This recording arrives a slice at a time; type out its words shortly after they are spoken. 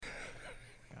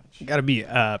Got to be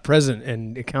present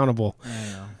and accountable. I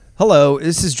know. Hello,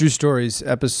 this is Drew Stories,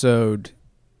 episode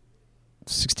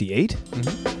 68.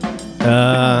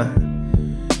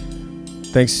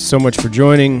 Thanks so much for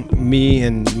joining me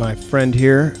and my friend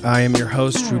here. I am your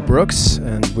host, Drew Brooks,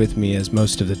 and with me, as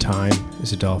most of the time,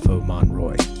 is Adolfo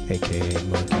Monroy, a.k.a.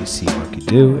 Monkey See, Monkey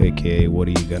Do, a.k.a. What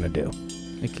Are You Gonna Do?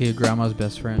 A.k.a. Grandma's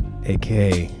best friend.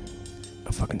 A.k.a.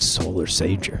 a fucking solar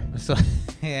sager. So,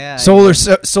 yeah.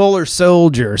 Solar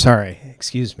soldier. Sorry.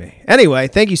 Excuse me. Anyway,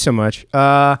 thank you so much.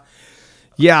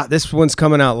 Yeah, this one's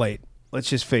coming out late. Let's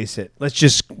just face it. We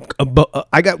just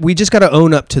got to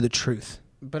own up to the truth.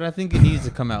 But I think it needs to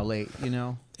come out late, you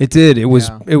know? It did. It was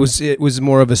Yeah. it was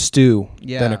more of a stew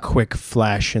Yeah. than a quick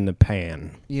flash in the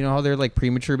pan. You know how they're like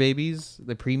premature babies,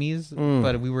 the preemies?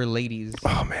 But we were ladies,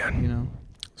 Oh man. you know?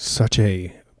 Such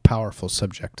a powerful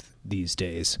subject these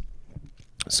days.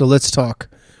 So let's talk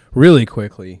really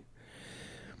quickly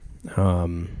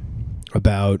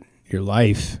about your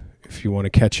life. If you want to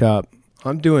catch up,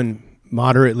 I'm doing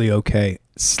moderately okay.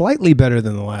 Slightly better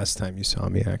than the last time you saw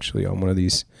me, actually, on one of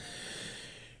these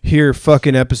here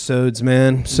fucking episodes,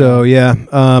 man. So yeah,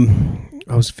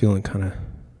 I was feeling kind of,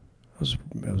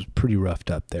 I was pretty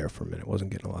roughed up there for a minute. Wasn't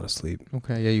getting a lot of sleep.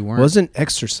 Okay, yeah, you weren't. Wasn't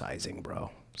exercising,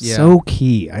 bro. Yeah. So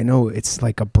key. I know it's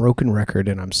like a broken record,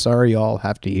 and I'm sorry y'all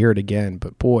have to hear it again.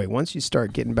 But boy, once you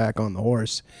start getting back on the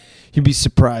horse, you'd be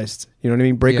surprised. You know what I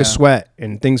mean? Break Yeah. a sweat,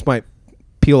 and things might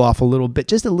peel off a little bit,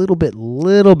 just a little bit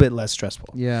less stressful.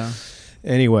 Yeah.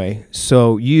 Anyway,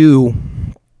 so you,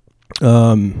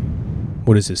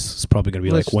 what is this? It's probably going to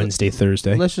be like Wednesday,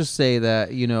 Thursday. Let's just say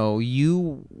that, you know,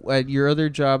 you, at your other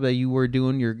job that you were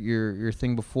doing, your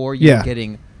thing before, you were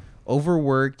getting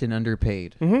overworked and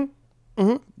underpaid.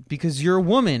 Because you're a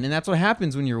woman, and that's what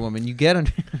happens when you're a woman. You get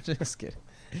under... Just kidding.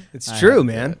 It's true,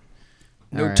 man.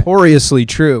 All right. Notoriously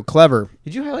true. Clever.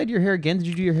 Did you highlight your hair again? Did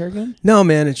you do your hair again? No,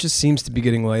 man, it just seems to be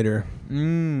getting lighter. I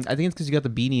think it's because you got the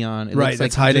beanie on. It Right, looks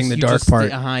that's like hiding the dark part.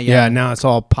 Yeah. Now it's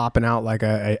all popping out like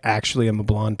I actually am a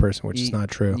blonde person, which is not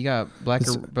true. You got black.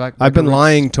 I've been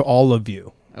lying to all of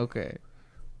you, Okay.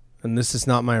 and this is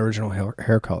not my original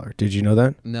hair color. Did you know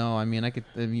that? No, I mean,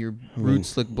 your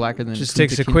roots look blacker than. Just Kunta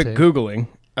takes a quick Kinte.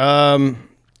 Googling.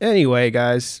 Anyway,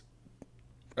 guys,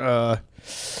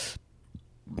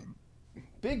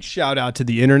 big shout out to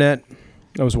the internet.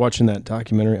 I was watching that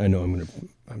documentary. I know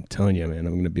I'm telling you, man,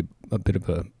 I'm gonna be a bit of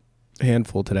a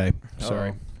handful today.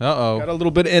 Sorry. Uh-oh. Got a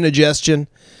little bit of indigestion.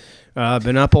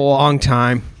 Been up a long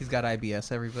time. He's got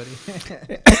IBS, everybody.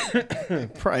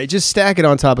 Probably just stack it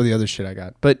on top of the other shit I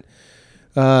got. But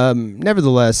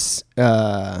nevertheless,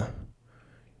 wow.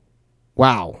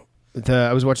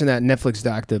 I was watching that Netflix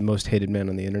doc, The Most Hated Man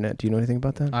on the Internet. Do you know anything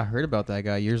about that? I heard about that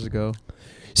guy years ago.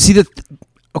 See,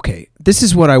 okay, this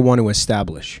is what I want to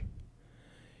establish.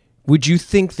 Would you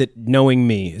think that knowing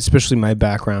me, especially my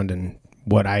background and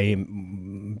what I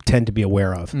tend to be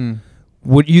aware of,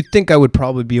 would you think I would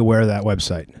probably be aware of that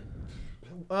website?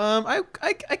 I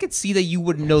could see that you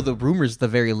wouldn't know the rumors at the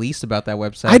very least about that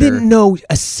website. I didn't know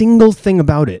a single thing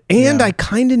about it. And Yeah. I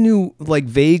kind of knew, like,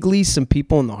 vaguely some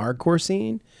people in the hardcore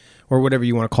scene, or whatever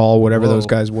you want to call whatever those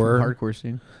guys were. Hardcore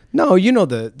scene. No, you know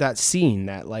that scene,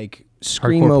 that, like, Hardcore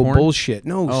screamo porn? bullshit.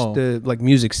 No, Oh. the, like,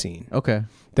 music scene. Okay.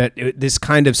 That this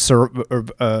kind of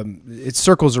it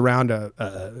circles around a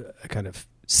kind of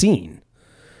scene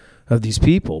of these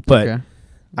people, but Okay.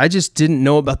 I just didn't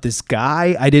know about this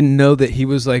guy. I didn't know that he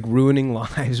was like ruining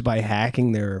lives by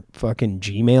hacking their fucking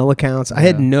Gmail accounts.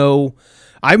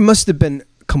 I must have been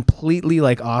completely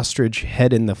like ostrich,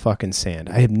 head in the fucking sand.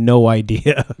 I have no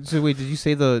idea. So wait, did you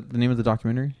say the name of the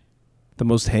documentary? The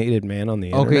Most Hated Man on the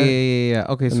internet. Okay, yeah.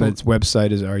 Okay, And so its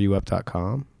website is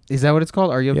areyouup.com. is that what it's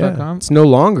called? Areyouup.com? It's no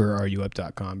longer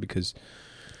areyouup.com because,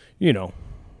 you know,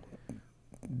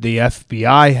 the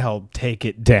FBI helped take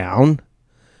it down.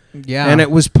 Yeah. And it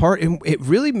was it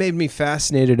really made me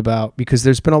fascinated about, because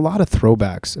there's been a lot of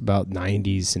throwbacks about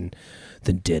 90s and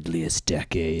the deadliest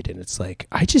decade. And it's like,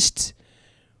 I just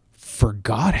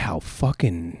forgot how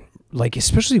fucking, like,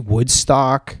 especially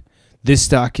Woodstock, this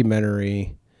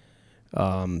documentary, the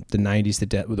 90s,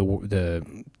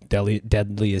 the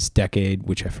deadliest decade,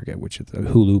 which I forget which of the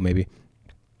Hulu maybe.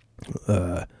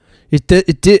 It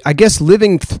did. I guess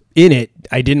living in it,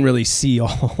 I didn't really see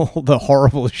all the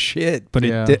horrible shit, but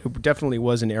it definitely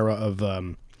was an era of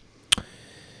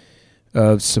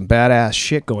some badass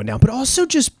shit going down, but also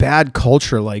just bad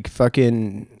culture, like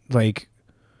fucking like.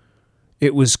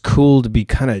 It was cool to be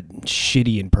kind of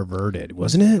shitty and perverted,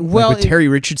 wasn't it? Well, like with Terry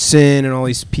Richardson and all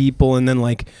these people, and then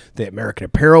like the American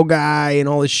Apparel guy and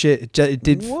all this shit. It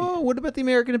did. Whoa! What about the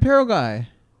American Apparel guy?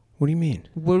 What do you mean?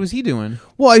 What was he doing?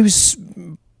 Well, I was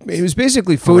He was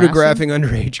basically photographing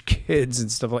underage kids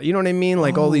and stuff like. You know what I mean?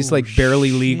 Like all these like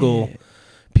barely legal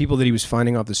people that he was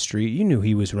finding off the street. You knew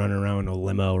he was running around in a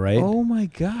limo, right? Oh my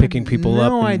god! Picking people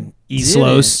up in East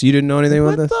Los. You didn't know anything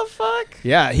about this? What the fuck?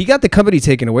 Yeah, he got the company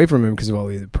taken away from him because of all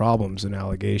the problems and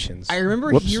allegations. I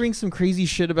remember hearing some crazy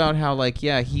shit about how like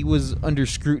he was under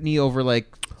scrutiny over like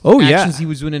actions he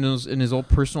was doing in his old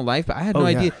personal life, but I had no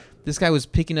idea this guy was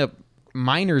picking up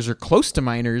minors or close to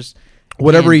minors.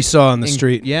 Whatever he saw on the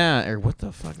street. Yeah, or what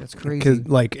the fuck? That's crazy.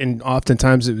 Like, and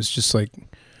oftentimes it was just like,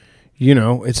 you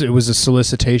know, it was a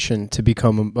solicitation to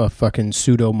become a fucking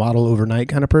pseudo model overnight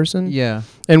kind of person. Yeah.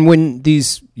 And when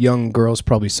these young girls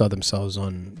probably saw themselves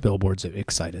on billboards, it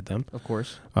excited them. Of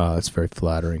course. It's very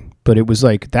flattering. But it was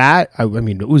like that. I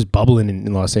mean, it was bubbling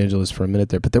in Los Angeles for a minute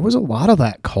there, but there was a lot of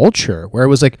that culture where it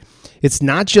was like, it's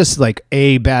not just like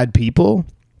bad people.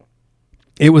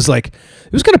 It was like,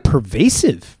 it was kind of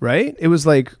pervasive, right? It was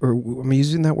like, or am I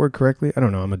using that word correctly? I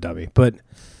don't know. I'm a dummy. But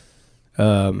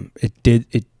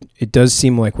it does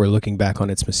seem like we're looking back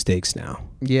on its mistakes now.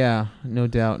 Yeah, no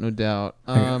doubt.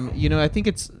 You know, I think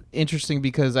it's interesting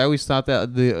because I always thought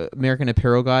that the American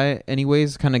Apparel guy,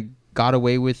 anyways, kind of got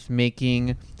away with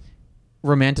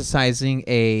romanticizing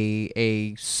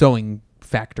a sewing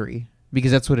factory, because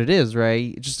that's what it is,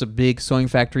 right? Just a big sewing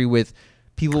factory with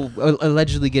people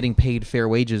allegedly getting paid fair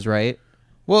wages, right?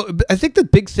 Well, I think the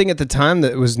big thing at the time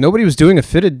that was nobody was doing a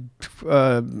fitted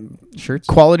shirts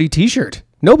quality T-shirt.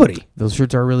 Nobody. Those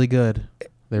shirts are really good.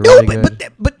 They're really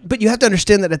good. But you have to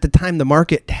understand that at the time the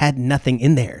market had nothing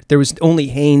in there. There was only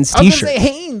Hanes T-shirts. I was gonna say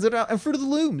Hanes and Fruit of the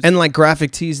Looms and like graphic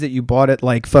tees that you bought at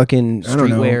like fucking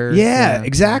Streetwear. Yeah,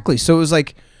 exactly. So it was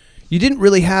like. You didn't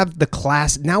really have the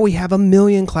class. Now we have 1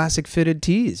 million classic fitted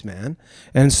tees, man.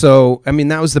 And so, I mean,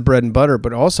 that was the bread and butter.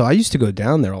 But also, I used to go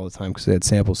down there all the time because they had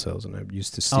sample sales, and I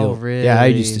used to steal. Oh, really? Yeah, I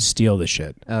used to steal the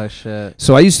shit. Oh, shit.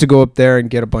 So I used to go up there and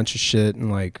get a bunch of shit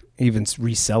and like even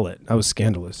resell it. I was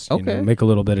scandalous. Okay. You know, make a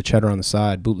little bit of cheddar on the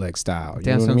side, bootleg style.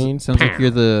 You know what I mean? Sounds like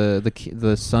you're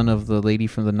the son of the lady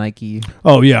from the Nike.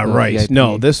 Oh yeah, right. VIP.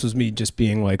 No, this was me just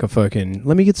being like a fucking.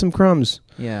 Let me get some crumbs.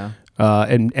 Yeah.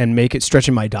 And make it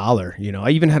stretching my dollar. You know,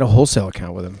 I even had a wholesale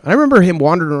account with him. I remember him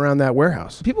wandering around that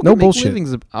warehouse. People no can bullshit. make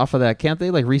livings off of that, can't they?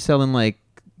 Like reselling like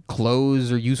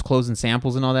clothes or used clothes and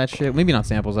samples and all that shit. Maybe not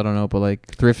samples, I don't know, but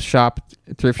like thrift shop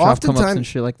come ups and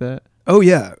shit like that. Oh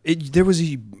yeah, and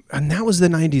that was the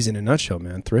 90s in a nutshell,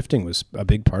 man. Thrifting was a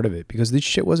big part of it because this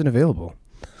shit wasn't available.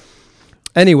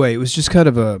 Anyway, it was just kind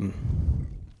of an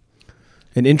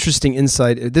interesting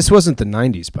insight. This wasn't the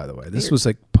 90s, by the way. This was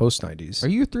like post 90s. Are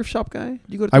you a thrift shop guy? Do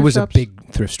you go to thrift I was shops? a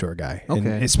big thrift store guy,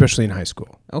 especially in high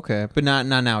school. Okay, but not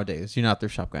nowadays. You're not a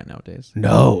thrift shop guy nowadays.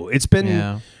 No, it's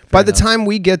been by the time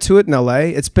we get to it in LA,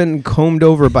 it's been combed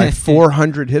over by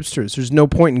 400 hipsters. There's no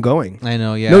point in going. I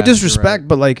know, yeah. No disrespect,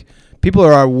 but like people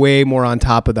are way more on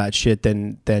top of that shit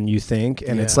than you think,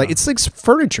 and it's like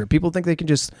furniture. People think they can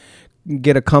just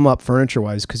get a come up furniture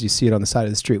wise because you see it on the side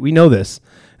of the street. We know this.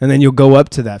 And then you'll go up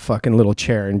to that fucking little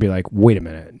chair and be like, wait a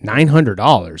minute,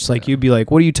 $900. Like you'd be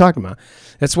like, what are you talking about?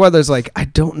 That's why there's like, I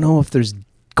don't know if there's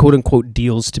quote unquote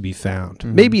deals to be found.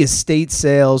 Mm-hmm. Maybe estate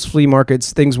sales, flea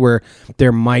markets, things where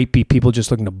there might be people just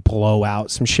looking to blow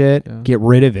out some shit, get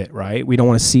rid of it, right? We don't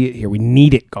want to see it here. We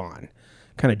need it gone.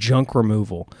 Kind of junk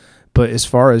removal. But as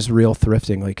far as real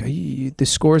thrifting, like the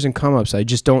scores and come-ups, I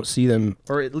just don't see them,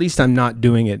 or at least I'm not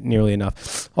doing it nearly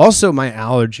enough. Also, my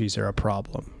allergies are a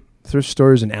problem. Thrift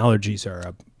stores and allergies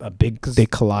are a big, they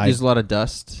collide. There's a lot of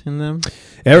dust in them?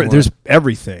 There's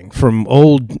everything from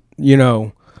old,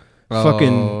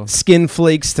 fucking skin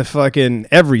flakes to fucking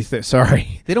everything.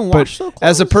 Sorry. They don't wash those clothes?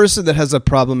 As a person that has a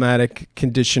problematic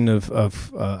condition of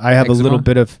I have eczema? A little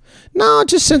bit of,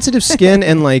 just sensitive skin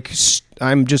and like,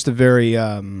 I'm just a very,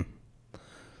 I'm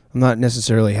not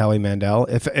necessarily Howie Mandel.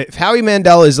 If Howie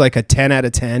Mandel is like a 10 out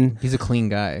of 10. He's a clean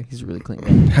guy. He's a really clean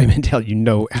guy. Howie Mandel,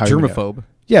 Howie germaphobe. Mandel.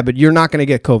 Yeah, but you're not going to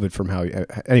get COVID from Howie.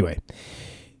 Anyway,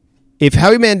 if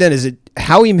Howie Mandel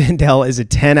is a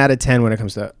 10 out of 10 when it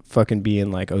comes to fucking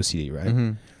being like OCD, right?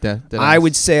 Mm-hmm. I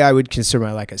would say I would consider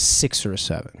my like a 6 or a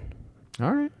 7.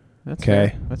 All right. That's okay.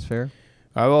 Fair. That's fair.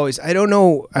 I don't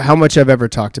know how much I've ever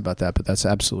talked about that, but that's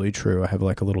absolutely true. I have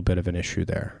like a little bit of an issue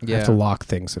there. Yeah. I have to lock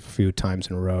things a few times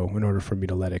in a row in order for me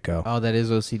to let it go. Oh, that is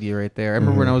OCD right there. I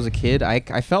remember when I was a kid,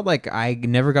 I felt like I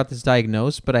never got this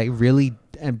diagnosed, but I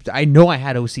know I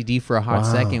had OCD for a hot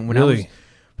second when I was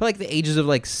like the ages of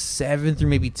like 7 through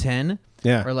maybe 10.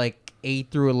 Yeah. Or like 8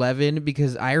 through 11,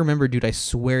 because I remember, dude, I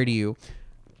swear to you,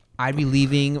 I'd be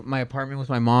leaving my apartment with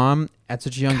my mom at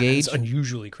such a young age. It's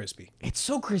unusually crispy. It's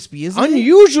so crispy, isn't it?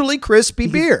 Unusually crispy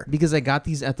beer. Because I got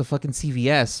these at the fucking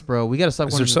CVS, bro. We gotta stop.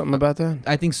 Is there something about that?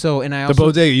 I think so. And I The also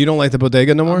bodega. You don't like the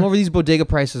bodega no more? I'm over these bodega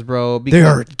prices, bro. They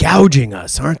are gouging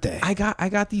us, aren't they? I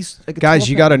got these. Like, Guys,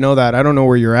 you got to know that. I don't know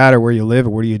where you're at or where you live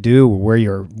or what do you do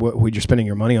or what you're spending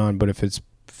your money on. But if it's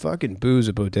fucking booze,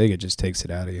 a bodega just takes it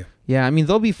out of you. Yeah, I mean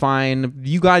they'll be fine.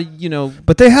 You got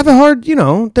But they have a hard,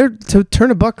 they're to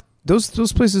turn a buck.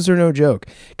 Those places are no joke.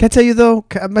 Can I tell you though?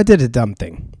 I did a dumb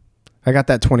thing. I got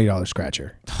that $20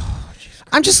 scratcher. Oh,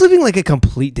 I'm just living like a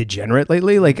complete degenerate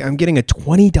lately. Like I'm getting a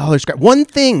 $20 scratcher. One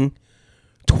thing,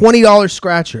 $20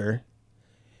 scratcher.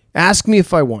 Ask me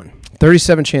if I won.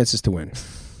 37 chances to win.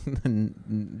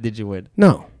 Did you win?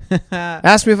 No.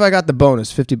 Ask me if I got the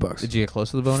bonus, $50. Did you get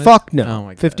close to the bonus? Fuck no. Oh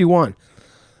my God. 51.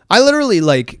 I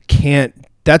literally can't.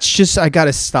 That's just, I got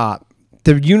to stop.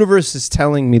 The universe is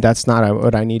telling me that's not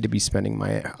what I need to be spending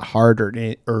my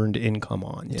hard-earned income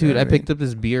on. Dude, I picked up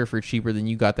this beer for cheaper than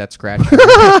you got that scratcher.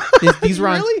 these were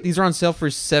on sale for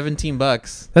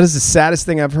 $17. That is the saddest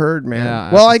thing I've heard, man.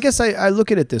 Yeah, well, I guess I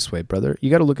look at it this way, brother.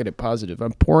 You got to look at it positive.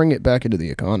 I'm pouring it back into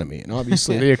the economy, and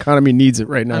obviously the economy needs it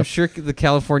right now. I'm sure the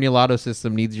California lotto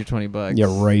system needs your $20. Yeah,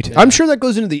 right. Yeah. I'm sure that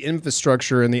goes into the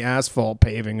infrastructure and the asphalt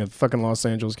paving of fucking Los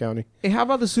Angeles County. Hey, how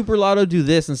about the Super Lotto do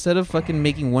this? Instead of fucking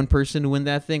making one person win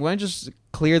that thing, why don't you just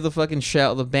clear the fucking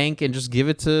shell, the bank, and just give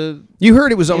it to... You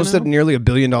heard it was almost at nearly $1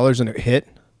 billion and it hit,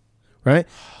 right?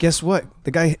 Guess what?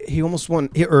 The guy, he almost won,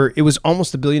 or it was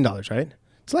almost $1 billion, right?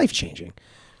 It's life-changing.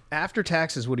 After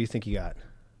taxes, what do you think he got?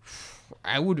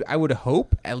 I would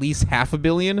hope at least $500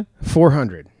 million.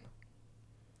 400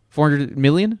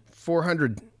 million?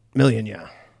 400 million, yeah.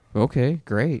 Okay,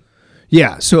 great.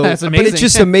 Yeah, so that's amazing. But it's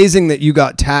just amazing that you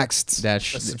got taxed a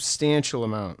substantial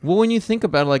amount. Well, when you think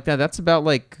about it like that, that's about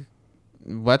what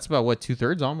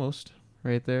 2/3 almost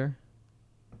right there.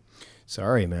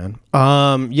 Sorry, man.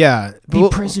 Yeah. Be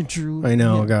present, Drew. I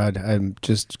know, yeah. God, I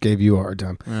just gave you a hard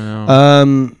time. I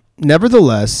know.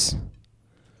 Nevertheless,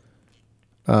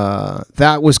 that's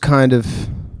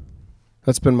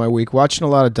been my week. Watching a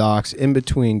lot of docs in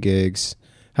between gigs.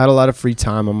 Had a lot of free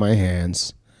time on my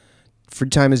hands. Free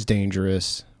time is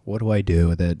dangerous. What do I do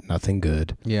with it? Nothing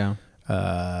good. Yeah.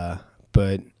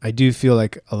 But I do feel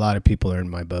like a lot of people are in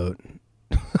my boat.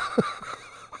 A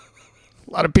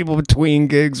lot of people between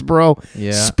gigs, bro.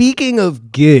 Yeah. Speaking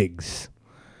of gigs,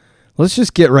 let's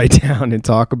just get right down and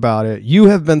talk about it. You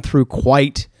have been through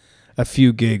quite a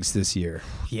few gigs this year.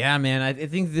 Yeah, man. I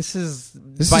think this is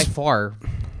by far.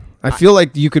 I feel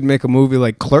like you could make a movie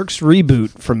like Clerks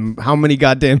reboot from how many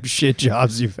goddamn shit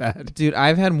jobs you've had. Dude,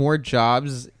 I've had more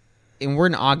jobs, and we're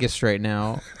in August right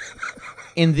now,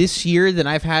 in this year than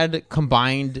I've had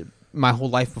combined my whole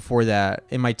life before that,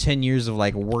 in my 10 years of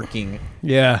working.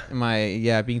 Yeah.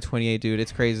 Being 28, dude,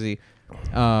 it's crazy.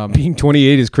 Being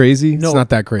 28 is crazy? No, it's not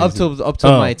that crazy. Up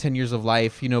till my 10 years of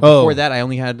life. Before that, I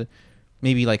only had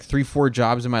maybe 3-4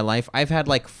 jobs in my life. I've had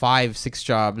 5-6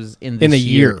 jobs in a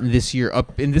year. This year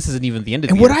and this isn't even the end of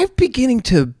the year. And what I'm beginning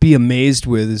to be amazed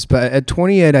with is, but at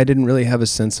 28, I didn't really have a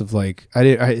sense of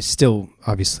I still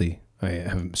obviously I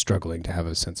am struggling to have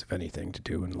a sense of anything to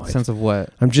do in life. Sense of what?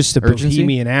 I'm just a Urgency?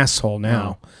 bohemian asshole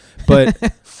now, but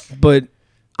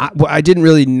I didn't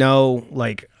really know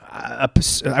I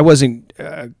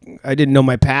didn't know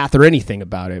my path or anything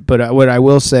about it. But what I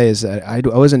will say is that I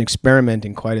wasn't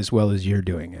experimenting quite as well as you're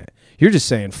doing it. You're just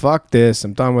saying, fuck this,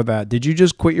 I'm done with that. Did you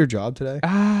just quit your job today?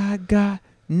 I got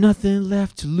nothing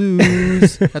left to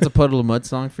lose. That's a Puddle of Mud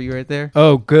song for you right there.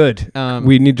 Oh, good.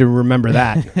 We need to remember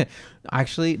that.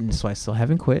 Actually, so I still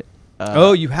haven't quit.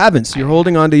 You haven't. So you're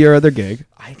holding on to your other gig.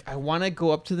 I want to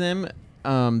go up to them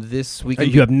this week.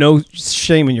 You have no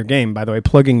shame in your game, by the way.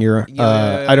 Plugging your.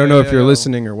 I don't know if you're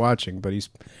listening or watching, but he's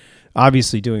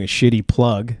obviously doing a shitty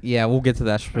plug. Yeah, we'll get to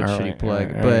that shitty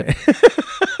plug. All but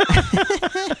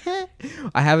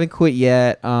I haven't quit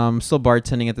yet. Still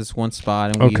bartending at this one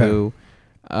spot in WeHo.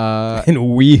 In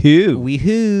WeHo.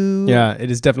 WeHo. Yeah,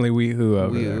 it is definitely WeHo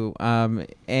over there.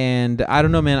 And I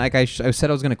don't know, man. I said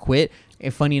I was gonna quit.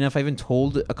 And funny enough, I even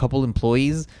told a couple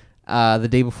employees the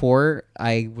day before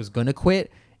I was gonna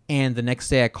quit, and the next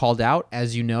day I called out,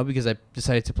 as you know, because I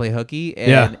decided to play hooky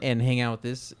and hang out with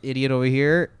this idiot over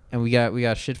here, and we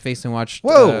got shit faced and watched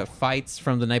fights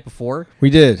from the night before. We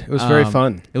did. It was very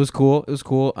fun. It was cool. It was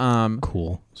cool.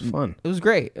 Cool. It was fun. It was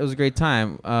great. It was a great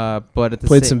time. But at the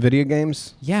played some video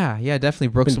games. Yeah, definitely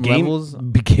broke some levels.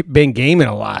 Been gaming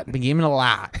a lot. Been gaming a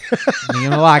lot,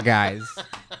 guys.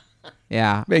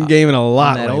 Yeah, been gaming a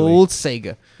lot. On that lately. old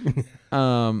Sega.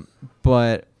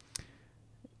 But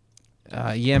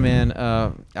Yeah, man.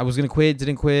 I was gonna quit,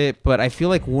 didn't quit, but I feel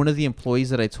like one of the employees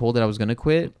that I told that I was gonna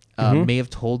quit may have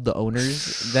told the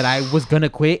owners that I was gonna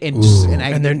quit,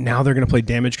 and now they're gonna play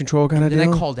damage control kind of deal.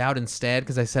 Then I called out instead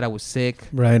because I said I was sick.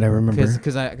 Right, I remember.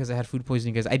 Because I had food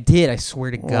poisoning. Because I did. I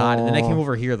swear to God. And then I came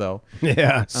over here though.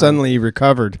 Yeah. Suddenly you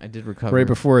recovered. I did recover right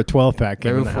before a 12-pack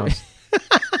came in the house.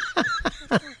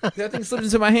 That thing slipped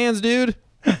into my hands, dude.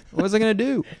 What was I gonna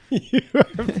do? You are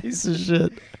a piece of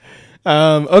shit.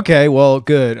 Okay, well,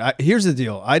 good. Here's the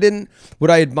deal. What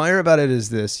I admire about it is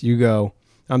this. You go,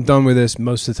 I'm done with this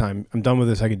most of the time. I'm done with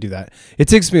this. I can do that. It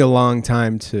takes me a long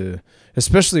time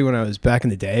especially when I was back in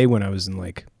the day when I was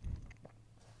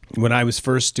when I was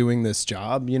first doing this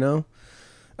job,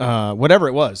 whatever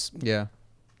it was. Yeah.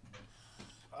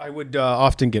 I would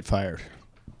often get fired.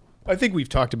 I think we've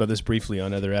talked about this briefly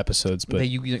on other episodes, but they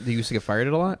used to get fired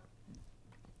a lot.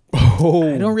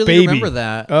 Oh, I don't really remember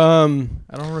that. I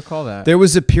don't recall that. There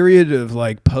was a period of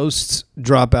post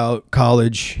dropout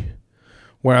college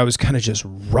where I was kind of just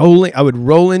rolling. I would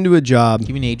roll into a job.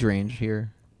 Give me an age range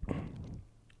here.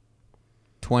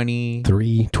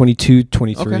 23, 22,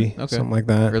 23, okay. something like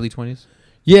that. Early 20s.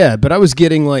 Yeah, but I was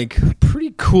getting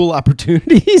pretty cool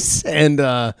opportunities, and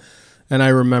I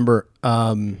remember,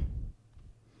 I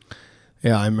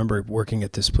remember working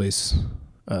at this place.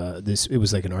 It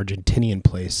was like an Argentinian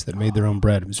place that made their own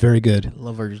bread. It was very good. I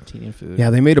love Argentinian food. Yeah,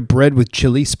 they made a bread with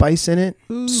chili spice in it,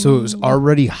 so it was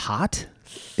already hot.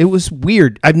 It was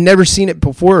weird. I've never seen it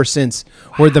before or since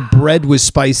where the bread was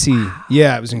spicy.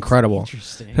 Yeah, it was incredible.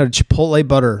 Interesting. It had a chipotle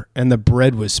butter and the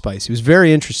bread was spicy. It was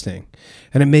very interesting.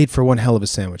 And it made for one hell of a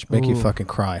sandwich. Make you fucking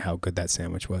cry how good that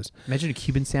sandwich was. Imagine a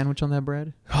Cuban sandwich on that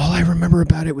bread. All I remember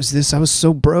about it was this. I was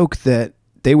so broke that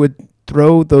they would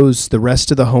throw the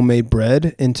rest of the homemade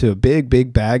bread into a big,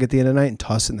 big bag at the end of the night and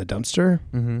toss it in the dumpster.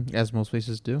 Mm-hmm. As most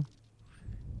places do.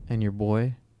 And your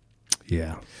boy.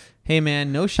 Yeah. Hey,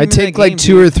 man, no shame. I take like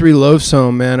 2 or 3 loaves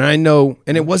home, man. I know,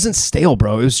 and it wasn't stale,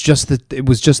 bro. It was just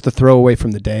the throwaway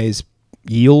from the day's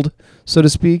yield, so to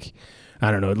speak.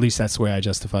 I don't know. At least that's the way I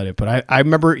justified it. But I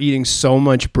remember eating so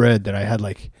much bread that I had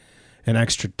an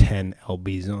extra 10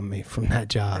 lbs on me from that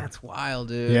job. That's wild,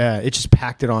 dude. Yeah, it just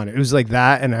packed it on. It was like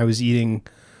that, and I was eating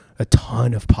a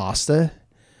ton of pasta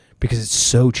because it's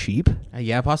so cheap.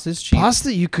 Yeah, pasta is cheap.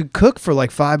 Pasta you could cook for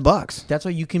like $5. That's why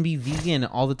you can be vegan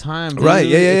all the time, dude. Right?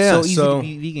 Yeah. It's so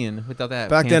easy to be vegan without that.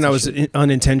 Back then, I was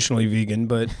unintentionally vegan,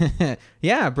 but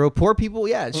yeah, bro. Poor people.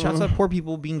 Yeah, shouts out poor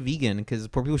people being vegan because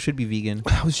poor people should be vegan.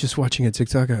 I was just watching a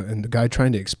TikTok and the guy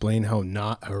trying to explain how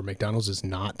McDonald's is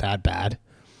not that bad.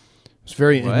 It was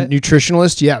very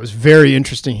nutritionalist. Yeah, it was very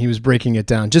interesting. He was breaking it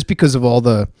down just because of all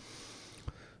the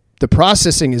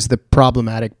processing is the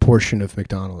problematic portion of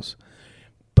McDonald's,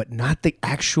 but not the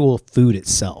actual food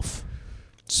itself.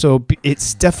 So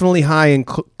it's definitely high in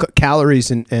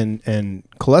calories and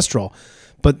cholesterol,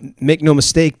 but make no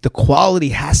mistake, the quality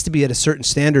has to be at a certain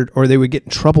standard or they would get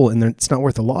in trouble and it's not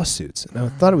worth the lawsuits. And I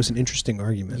thought it was an interesting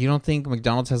argument. You don't think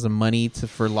McDonald's has the money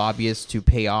for lobbyists to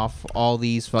pay off all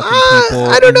these fucking people?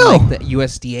 I don't know. Like the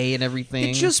USDA and everything.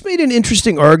 It just made an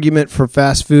interesting argument for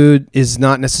fast food is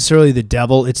not necessarily the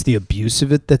devil. It's the abuse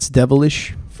of it that's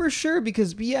devilish. For sure,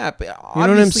 because you know what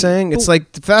I'm saying? It's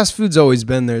like the fast food's always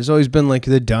been there. There's always been like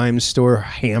the dime store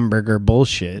hamburger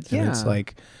bullshit. And it's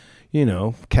like,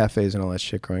 cafes and all that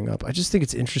shit growing up. I just think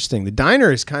it's interesting. The diner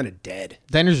is kind of dead.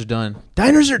 Diners are done.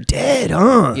 Diners are dead,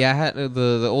 huh? Yeah, I had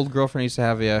the old girlfriend used to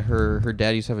have, her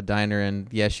dad used to have a diner, and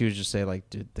yeah, she would just say like,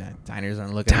 dude, diners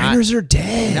aren't looking hot. Diners are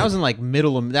dead. And that was in like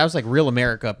that was like real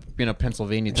America,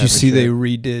 Pennsylvania. Did you see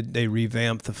they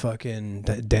revamped the fucking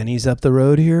Denny's up the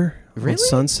road here? Really? On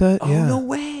Sunset? Oh, yeah. No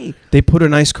way. They put a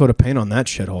nice coat of paint on that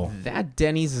shithole. That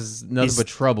Denny's is nothing but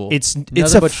trouble.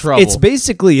 It's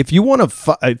basically if you want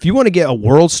to get a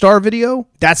World Star video,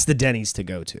 that's the Denny's to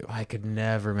go to. I could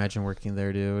never imagine working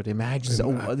there, dude.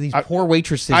 Imagine these poor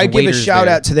waitresses. I give a shout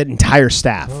out to that entire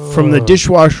staff, from the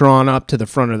dishwasher on up to the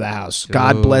front of the house. Dude.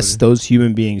 God bless those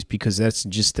human beings because that's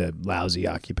just a lousy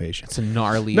occupation. It's a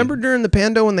gnarly. Remember during the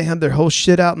Pando when they had their whole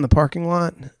shit out in the parking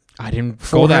lot? I didn't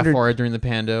go that far during the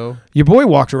Pando. Your boy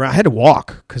walked around. I had to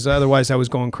walk because otherwise I was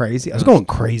going crazy. I was going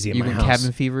crazy in my house.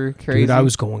 Cabin fever crazy? Dude, I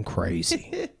was going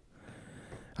crazy.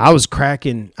 I was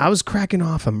cracking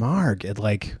off a marg at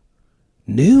like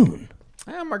noon.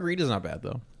 Margarita's not bad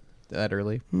though. That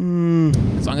early.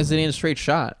 As long as it ain't a straight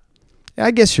shot.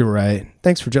 I guess you're right.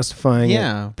 Thanks for justifying it.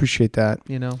 Yeah. Appreciate that.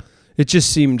 It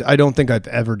just seemed, I don't think I've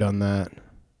ever done that.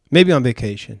 Maybe on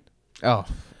vacation. Oh.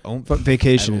 But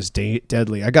vacation is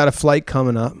deadly. I got a flight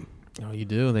coming up. Oh, you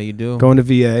do? That you do. Going to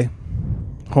VA,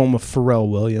 home of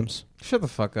Pharrell Williams. Shut the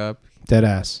fuck up. Dead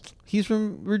ass. He's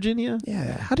from Virginia?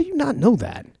 Yeah. How do you not know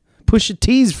that? Pusha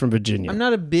T's from Virginia. I'm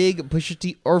not a big Pusha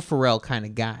T or Pharrell kind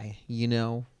of guy, you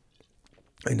know.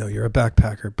 I know you're a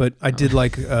backpacker, but I did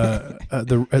like they like had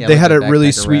the a really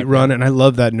backpacker sweet rap, run, yeah. and I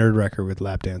love that Nerd record with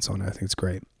Lap Dance on it. I think it's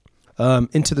great.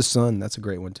 Into the Sun, that's a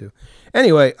great one too.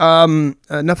 Anyway,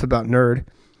 enough about Nerd.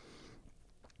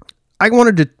 I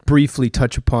wanted to briefly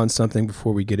touch upon something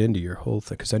before we get into your whole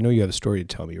thing, because I know you have a story to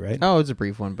tell me, right? Oh, it's a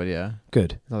brief one, but yeah.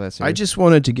 Good. No, that's I just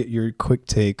wanted to get your quick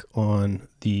take on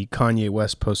the Kanye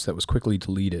West post that was quickly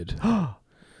deleted.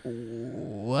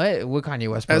 What Kanye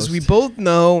West post? As we both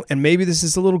know, and maybe this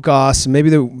is a little goss, maybe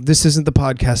this isn't the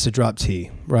podcast to drop tea,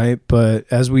 right? But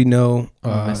as we know,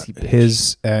 messy bitch.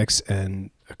 his ex and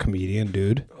a comedian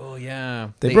dude, Oh yeah,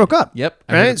 they broke up. Yep.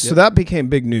 I Right? heard- So yep. that became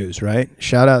big news, right?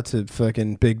 Shout out to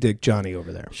fucking Big Dick Johnny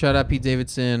over there. Shout out Pete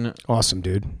Davidson. Awesome,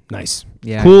 dude. Nice.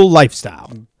 Yeah. Cool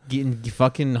lifestyle. Getting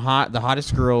fucking hot, the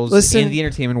hottest girls Listen- in the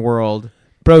entertainment world.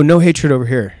 Bro, no hatred over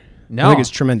here. No, I think it's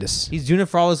tremendous. he's doing it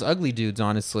for all his ugly dudes.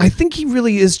 Honestly, I think he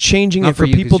really is changing not it for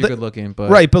you, 'cause people you're that good looking, but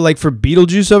right, but like for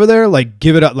Beetlejuice over there, like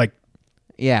give it up, like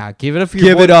yeah, give it up for your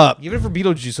give boy. it up. Give it up for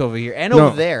Beetlejuice over here and No.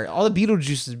 over there. All the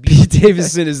Beetlejuices. Pete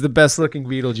Davidson is the best looking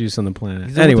Beetlejuice on the planet.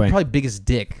 He's the one with Anyway, the probably biggest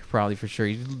dick, probably for sure.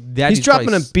 he's dropping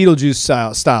a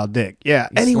Beetlejuice style dick. Yeah.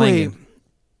 He's Anyway,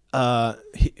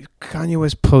 slanging. Kanye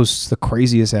West posts the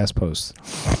craziest ass posts.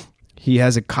 He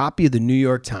has a copy of the New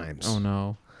York Times. Oh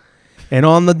no. And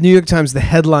on the New York Times, the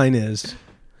headline is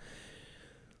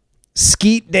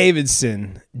Skeet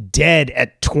Davidson dead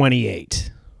at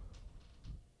 28.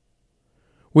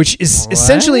 Which is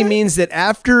essentially means that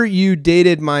after you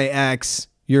dated my ex,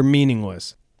 you're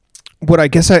meaningless. What I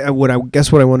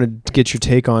wanted to get your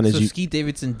take on is So you Skeet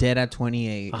Davidson dead at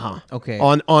 28. Okay.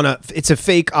 on it's a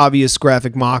fake obvious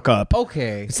graphic mock-up.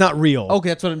 Okay. It's not real. Okay,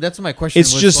 that's what my question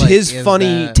It's was. just like, his is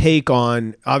funny that- take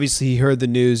on. Obviously, he heard the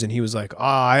news and he was like,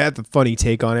 I have the funny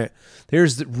take on it.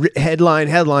 There's the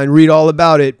headline. Read all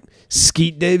about it.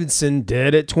 Skeet Davidson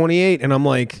dead at 28. And I'm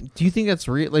like, Do you think that's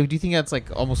real? Like, do you think that's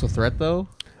like almost a threat though?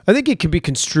 I think it can be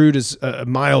construed as a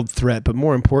mild threat, but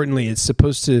more importantly, it's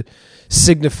supposed to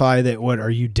signify that are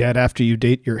you dead after you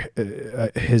date your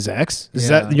his ex? Is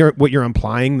that what you're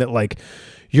implying, that like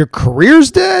your career's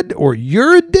dead, or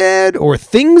you're dead, or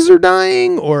things are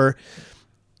dying, or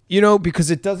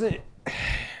because it doesn't.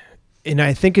 And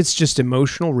I think it's just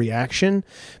emotional reaction,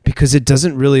 because it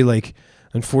doesn't really like.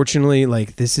 Unfortunately,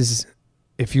 like this is,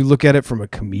 if you look at it from a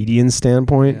comedian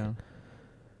standpoint. Yeah.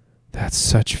 That's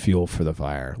such fuel for the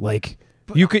fire. Like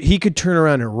he could turn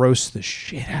around and roast the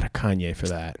shit out of Kanye for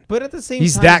that. But at the same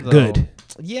He's time, that though, good.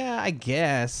 Yeah, I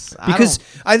guess. Because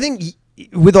I think,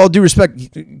 with all due respect,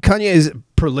 Kanye is a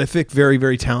prolific, very,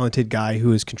 very talented guy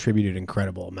who has contributed an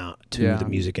incredible amount to the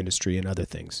music industry and other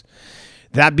things.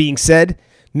 That being said,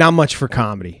 not much for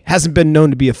comedy. Hasn't been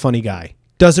known to be a funny guy.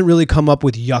 Doesn't really come up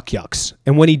with yucks.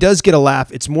 And when he does get a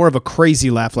laugh, it's more of a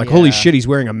crazy laugh. Like, holy shit, he's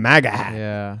wearing a MAGA hat.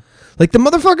 Yeah. Like, the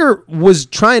motherfucker was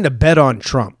trying to bet on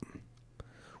Trump,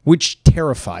 which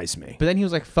terrifies me. But then he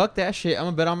was like, fuck that shit. I'm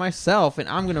going to bet on myself, and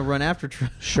I'm going to run after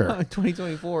Trump Sure. in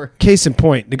 2024. Case in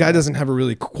point, the guy doesn't have a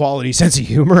really quality sense of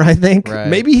humor, I think. Right.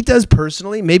 Maybe he does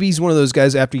personally. Maybe he's one of those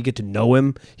guys, after you get to know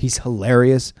him, he's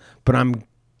hilarious. But I'm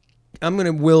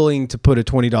willing to put a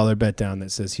 $20 bet down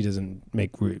that says he doesn't make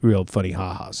real funny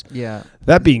ha-has. Yeah.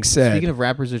 That being said, Speaking of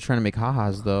rappers that are trying to make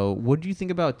ha-has, though, what do you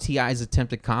think about T.I.'s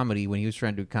attempt at comedy when he was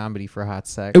trying to do comedy for a hot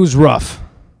sec? it was rough.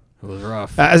 It was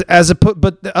rough.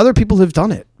 But the other people have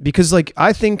done it, because like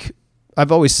I think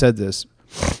I've always said this: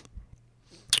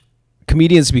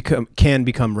 comedians can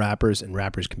become rappers, and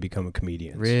rappers can become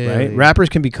comedians. Really? Right? Rappers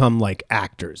can become like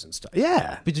actors and stuff.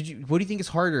 Yeah. But what do you think is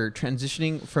harder,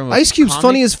 transitioning from a Ice Cube's comic-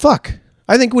 funny as fuck.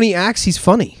 I think when he acts, he's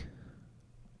funny.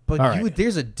 But All right.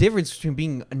 there's a difference between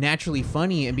being naturally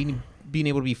funny and being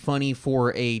able to be funny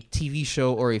for a TV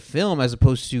show or a film, as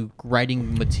opposed to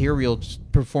writing material to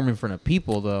perform in front of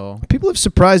people, though. People have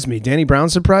surprised me. Danny Brown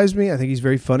surprised me. I think he's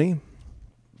very funny.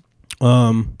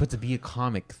 But to be a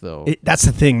comic, though. That's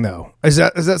the thing, though.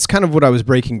 That's kind of what I was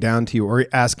breaking down to you, or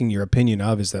asking your opinion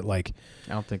of, is that like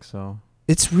I don't think so.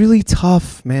 it's really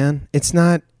tough, man. It's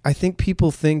not. I think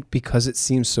people think because it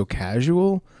seems so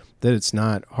casual that it's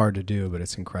not hard to do, but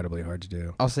it's incredibly hard to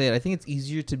do. I'll say it. I think it's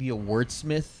easier to be a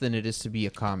wordsmith than it is to be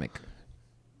a comic.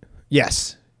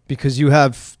 Yes, because you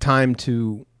have time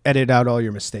to edit out all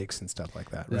your mistakes and stuff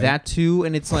like that, right? That too,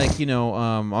 and it's like,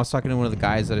 I was talking to one of the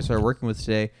guys that I started working with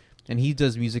today, and he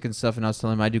does music and stuff, and I was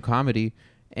telling him I do comedy,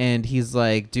 and he's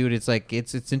like, dude, it's like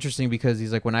it's interesting, because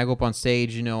he's like, when I go up on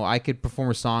stage, I could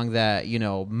perform a song that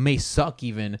may suck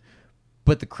even,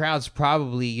 but the crowd's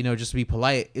probably, just to be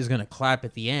polite, is gonna clap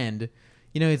at the end.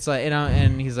 It's like,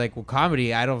 and he's like, well,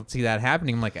 comedy, I don't see that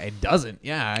happening. I'm like, it doesn't.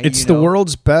 Yeah. It's the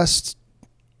world's best,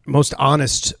 most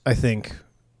honest, I think,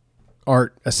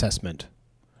 art assessment.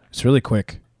 It's really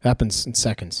quick. Happens in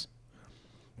seconds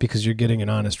because you're getting an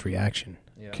honest reaction.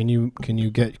 Yeah. Can you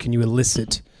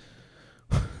elicit?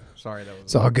 Sorry, that was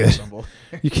it's all good.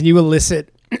 Can you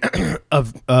elicit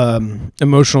of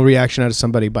emotional reaction out of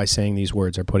somebody by saying these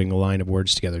words or putting a line of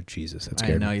words together? Jesus, that's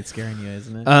scary. I know, it's scaring you,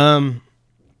 isn't it?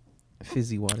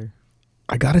 Fizzy water.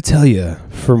 I gotta tell you,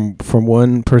 from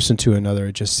one person to another,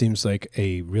 it just seems like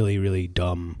a really, really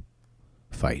dumb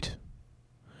fight.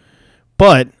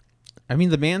 But I mean,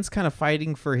 the man's kind of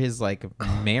fighting for his like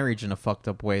marriage in a fucked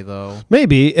up way, though.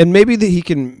 Maybe that he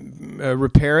can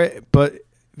repair it. But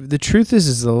the truth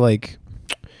is that like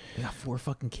they got 4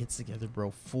 fucking kids together, bro.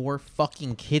 4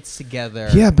 fucking kids together.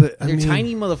 Yeah, but they're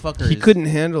tiny motherfuckers. He couldn't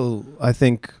handle. I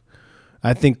think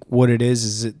what it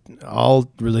is that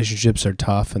all relationships are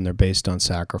tough and they're based on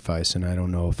sacrifice, and I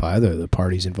don't know if either of the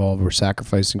parties involved were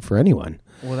sacrificing for anyone.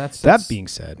 Well, that being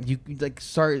said, you like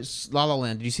start La La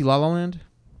Land. Did you see La La Land?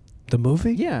 The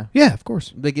movie? Yeah, of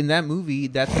course. Like in that movie,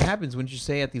 that's what happens when you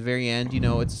say at the very end.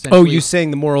 It's essentially. Oh, you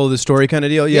saying the moral of the story kind of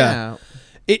deal? Yeah.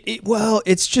 Well,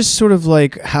 it's just sort of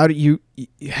like how do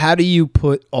you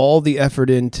put all the effort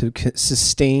in to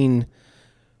sustain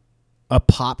a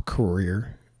pop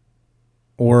career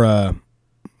or a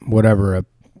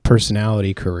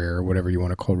personality career or whatever you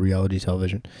want to call reality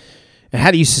television, and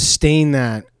how do you sustain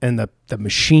that and the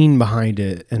machine behind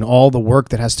it and all the work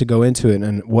that has to go into it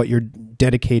and what you're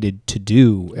dedicated to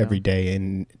do every day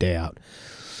in, day out,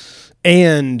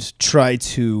 and try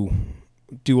to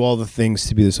do all the things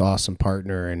to be this awesome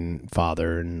partner and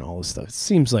father and all this stuff. It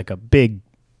seems like a big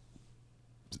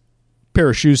pair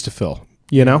of shoes to fill,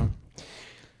 you know?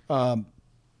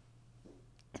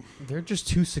 They're just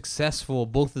too successful,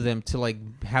 both of them, to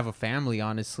like have a family,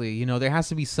 honestly. There has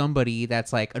to be somebody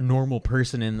that's like a normal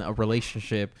person in a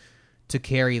relationship to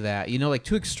carry that. Like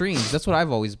 2 extremes. That's what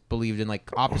I've always believed in, like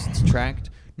opposites attract.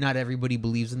 Not everybody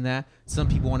believes in that. Some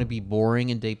people want to be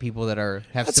boring and date people that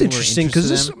have that's similar interesting because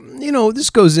this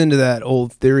goes into that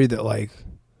old theory that like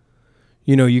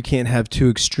you can't have 2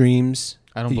 extremes.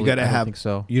 I don't think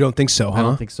so. You don't think so, huh? I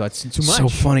don't think so. It's too much. So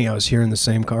funny. I was hearing the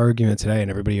same argument today, and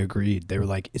everybody agreed. They were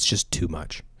like, "It's just too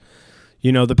much."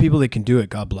 The people that can do it,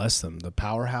 God bless them. The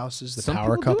powerhouses, the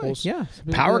power couples,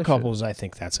 power couples. I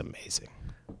think that's amazing.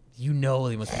 They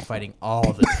must be fighting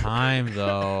all the time,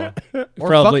 though, or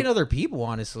Probably. fucking other people.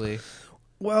 Honestly,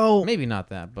 well, maybe not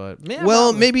that, but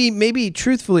maybe.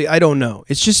 Truthfully, I don't know.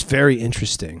 It's just very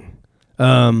interesting.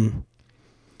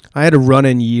 I had a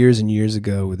run-in years and years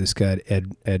ago with this guy,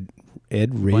 Ed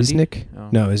Resnick. Oh.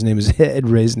 No, his name is Ed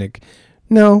Resnick.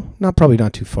 No, probably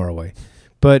not too far away.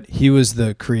 But he was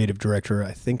the creative director,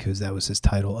 I think that was his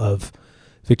title, of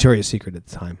Victoria's Secret at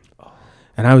the time. Oh.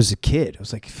 And I was a kid. I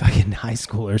was like fucking high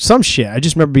school or some shit. I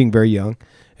just remember being very young.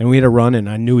 And we had a run, and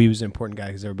I knew he was an important guy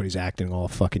because everybody's acting all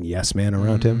fucking yes man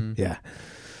around him. Yeah.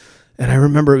 And I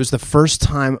remember it was the first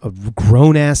time a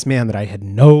grown-ass man that I had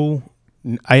no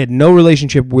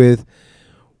relationship with,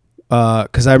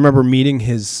 because I remember meeting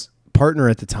his partner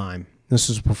at the time. This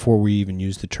was before we even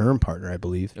used the term partner, I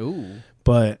believe. Ooh.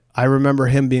 But I remember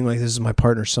him being like, "This is my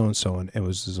partner, so-and-so," and it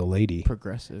was a lady.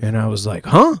 Progressive. And I was like,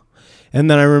 huh? And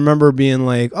then I remember being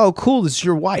like, "Oh, cool, this is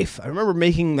your wife." I remember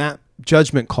making that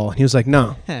judgment call. And he was like,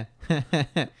 "No."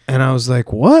 And I was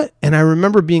like, "What?" And I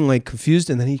remember being like confused,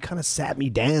 and then he kind of sat me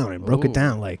down and broke it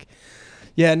down. Like,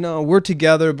 "Yeah, no, we're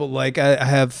together, but like I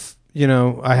have...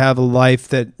 I have a life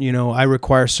that, I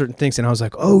require certain things." And I was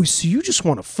like, "Oh, so you just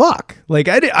want to fuck?" Like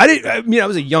I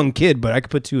was a young kid, but I could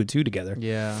put 2 and 2 together.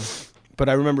 Yeah. But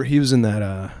I remember he was in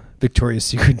that Victoria's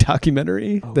Secret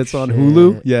documentary that's on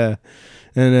Hulu. Yeah.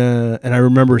 And I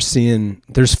remember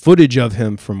there's footage of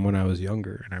him from when I was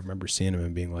younger. And I remember seeing him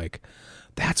and being like,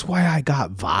 that's why I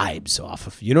got vibes off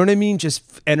of, you know what I mean?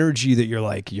 Just energy that you're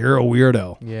like, you're a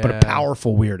weirdo, but a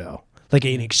powerful weirdo, like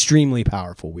an extremely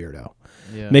powerful weirdo.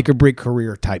 Yeah. Make or break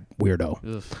career type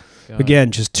weirdo. Ugh,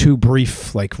 again, just 2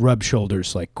 brief, like rub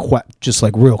shoulders, like just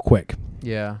like real quick.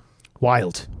 Yeah.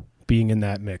 Wild being in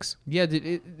that mix. Yeah.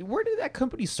 Where did that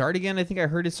company start again? I think I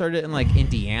heard it started in like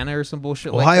Indiana or some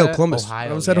bullshit Ohio, like that. Columbus.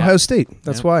 I was at Ohio State.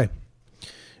 That's why.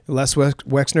 Les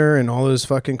Wexner and all those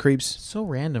fucking creeps. So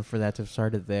random for that to have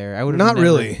started there. I would not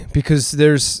really, because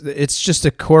it's just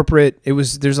a corporate.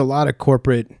 There's a lot of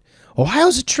corporate.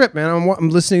 Ohio's a trip, man. I'm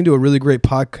listening to a really great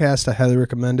podcast. I highly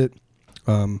recommend it.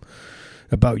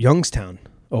 About Youngstown,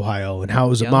 Ohio, and how it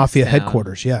was a mafia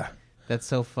headquarters. Yeah, that's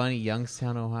so funny.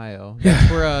 Youngstown, Ohio. That's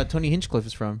where Tony Hinchcliffe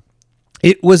is from.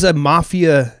 It was a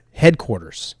mafia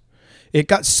headquarters. it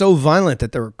got so violent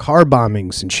that there were car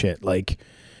bombings and shit. Like,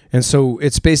 and so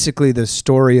it's basically the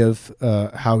story of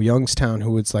how Youngstown,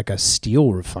 who was like a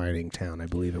steel refining town, I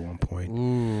believe, at one point.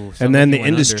 Ooh, and then the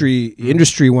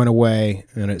industry went away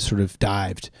and it sort of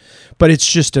dived. But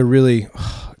it's just a really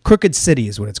Crooked City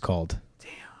is what it's called.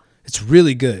 It's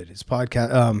really good. It's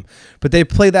podcast. But they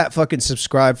play that fucking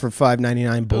subscribe for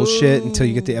 $5.99 bullshit until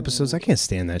you get the episodes. I can't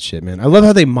stand that shit, man. I love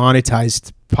how they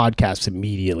monetized podcasts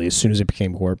immediately as soon as it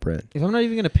became corporate. If I'm not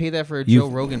even going to pay that for a Joe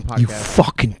Rogan podcast. You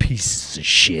fucking pieces of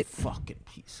shit. Fucking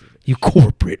pieces of shit. You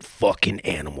corporate fucking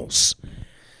animals.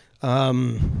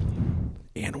 Animals.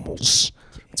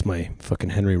 That's my fucking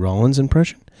Henry Rollins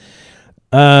impression.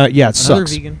 Yeah, it Another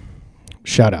sucks. vegan.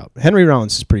 Shout out. Henry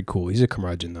Rollins is pretty cool. He's a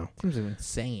curmudgeon, though. Seems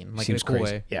insane. Like Seems in a cool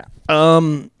crazy. way. Yeah.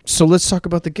 So let's talk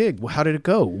about the gig. Well, how did it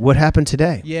go? What happened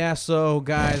today? Yeah, so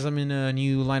guys, I'm in a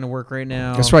new line of work right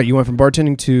now. That's right. You went from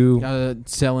bartending to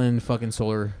selling fucking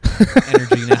solar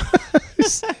energy now.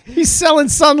 He's selling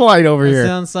sunlight over here.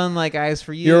 Selling sunlight, guys,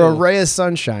 for you. You're a ray of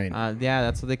sunshine. Yeah,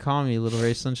 that's what they call me, little ray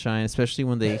of sunshine. Especially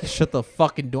when they shut the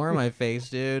fucking door in my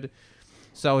face, dude.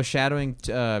 So I was shadowing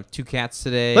 2 cats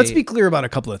today. Let's be clear about a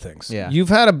couple of things. Yeah. You've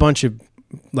had a bunch of,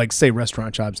 like, say,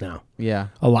 restaurant jobs now. Yeah.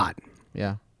 A lot.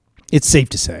 Yeah. It's safe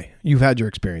to say. You've had your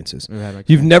experiences. You've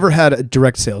You've never had a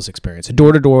direct sales experience. A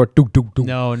door-to-door, do-do-do.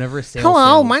 No, never a sales.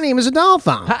 Hello, my name is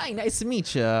Adolfo. Hi, nice to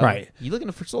meet you. Right. You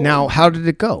looking for solar? Now, how did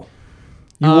it go?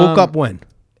 You woke up when?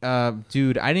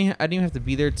 Dude, I didn't even have to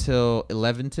be there till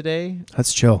 11 today.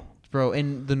 That's chill. Bro,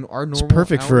 and our normal It's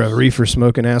perfect for a hours, reefer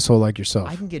smoking asshole like yourself.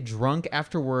 I can get drunk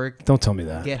after work, Don't tell me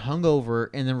that. get hungover,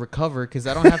 and then recover because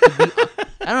I don't have to be.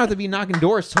 I don't have to be knocking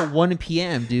doors till 1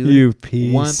 p.m., dude. You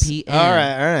piece. 1 p.m. All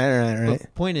right. But the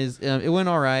point is, it went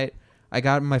all right. I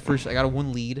got a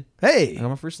 1 lead. Hey, I got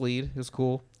my first lead. It was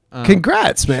cool.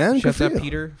 congrats, man. Good Shout for out you.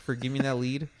 Peter for giving me that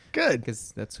lead Good.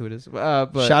 because that's who it is.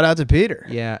 But Shout out to Peter.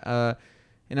 yeah.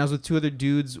 And I was with 2 other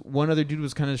dudes. One other dude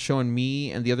was kind of showing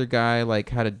me, and the other guy like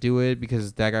how to do it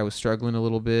because that guy was struggling a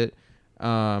little bit.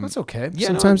 That's okay. Yeah,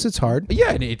 Sometimes it's hard.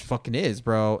 Yeah, and it fucking is,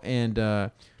 bro.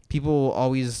 And people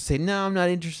always say, "No, I'm not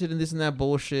interested in this and that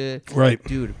bullshit." Right.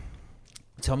 Dude.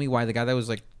 Tell me why the guy that was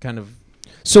like kind of.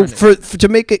 So for to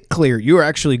make it clear, you are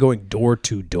actually going door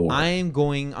to door. I am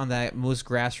going on that most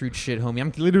grassroots shit, homie.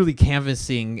 I'm literally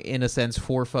canvassing, in a sense,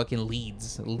 for fucking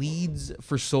leads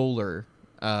for solar.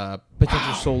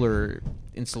 Potential solar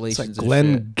installations. It's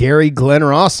like Gary Glenn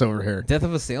Ross over here. Death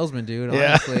of a salesman, dude.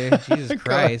 Yeah. Honestly, Jesus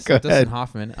Christ, Go Dustin ahead.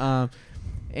 Hoffman.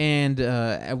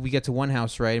 And we get to one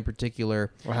house, right, in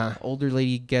particular. Uh-huh. Older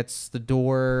lady gets the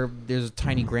door. There's a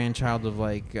tiny grandchild of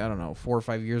like, I don't know, 4 or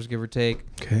 5 years, give or take.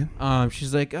 Okay.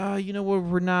 She's like, you know what,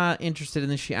 we're not interested. And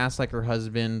then she asks like her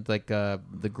husband, like the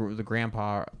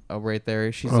grandpa right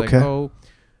there. She's like, oh.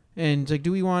 And it's like,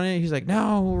 do we want it? He's like,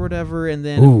 no, or whatever. And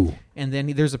then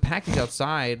there's a package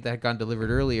outside that had gotten delivered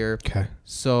earlier. Okay.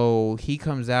 So he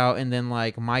comes out, and then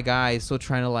like my guy is still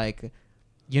trying to like,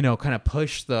 you know, kind of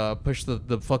push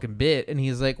the fucking bit. And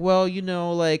he's like, well, you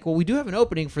know, like, well, we do have an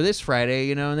opening for this Friday,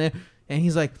 you know. And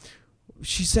he's like,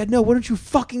 she said, no, why don't you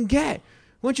fucking get?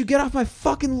 Why don't you get off my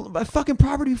fucking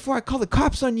property before I call the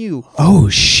cops on you? Oh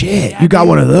shit! Yeah, you got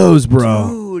one of those, bro.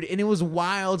 Dude, and it was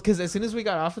wild because as soon as we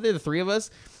got off of there, the 3 of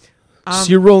us. So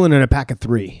you're rolling in a pack of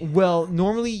 3. Well,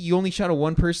 normally you only shadow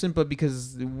one person, but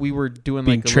because we were doing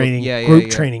Being like a training,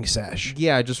 group training sesh.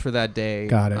 Yeah, just for that day.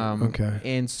 Got it. Okay.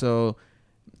 And so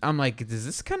I'm like, does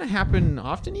this kind of happen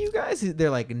often to you guys? They're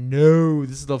like, no,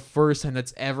 this is the first time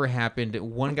that's ever happened.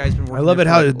 One guy's been working. I love it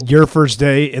how your first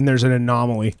day and there's an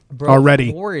anomaly already.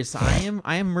 Of course, I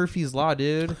am Murphy's Law,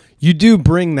 dude. You do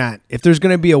bring that. If there's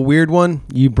going to be a weird one,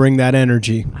 you bring that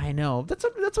energy. I know. That's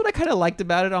what I kind of liked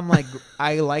about it. I'm like,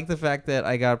 I like the fact that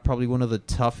I got probably one of the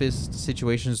toughest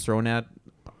situations thrown at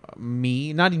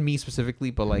me, not in me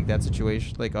specifically, but like that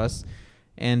situation, like us,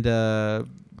 and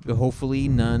hopefully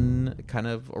none kind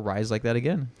of arise like that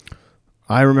again.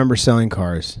 I remember selling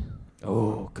cars.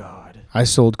 Oh God. I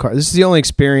sold cars. This is the only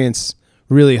experience,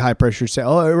 really high pressure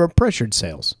pressured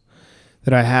sales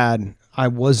that I had. I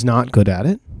was not good at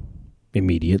it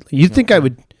immediately. You'd think I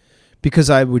would, because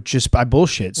I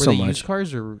bullshit Were so they much. used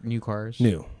cars or new cars?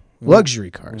 New.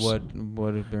 Luxury cars. What? I don't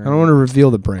want to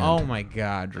reveal the brand. Oh my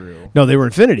God, Drew. No, they were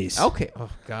Infinities. Okay. Oh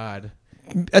God.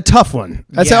 A tough one.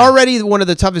 That's Yeah. already one of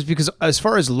the toughest because as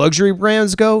far as luxury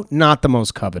brands go, not the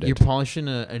most coveted. You're polishing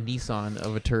a Nissan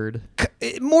of a turd.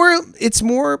 It's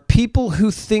more people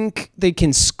who think they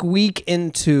can squeak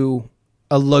into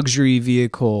a luxury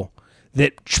vehicle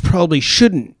that probably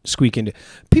shouldn't squeak into.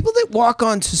 People that walk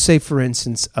onto, say, for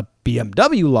instance, a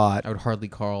BMW lot. I would hardly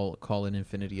call an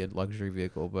Infiniti a luxury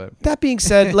vehicle, but That being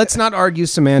said, let's not argue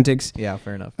semantics. yeah,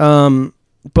 fair enough.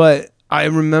 But I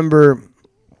remember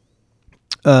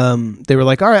they were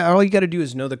like, all right, all you got to do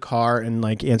is know the car and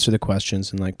like answer the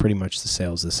questions, and like pretty much the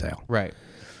sale's the sale. Right.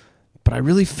 But I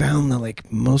really found that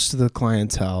like most of the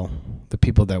clientele, the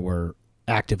people that were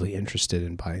actively interested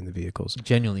in buying the vehicles,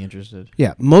 Genuinely interested.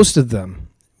 yeah, most of them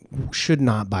should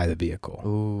not buy the vehicle.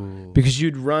 Ooh. Because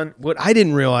you'd run. What I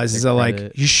didn't realize is that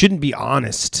like you shouldn't be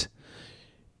honest.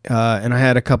 And I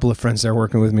had a couple of friends that were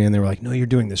working with me, and they were like, "No, you're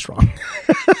doing this wrong."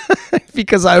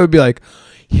 Because I would be like,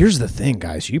 "Here's the thing,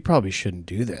 guys. You probably shouldn't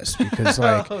do this because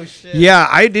like, Oh, shit. yeah,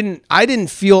 I didn't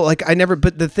feel like I never.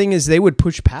 But the thing is, they would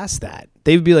push past that.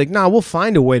 They would be like, "Nah, we'll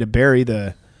find a way to bury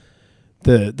the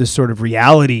sort of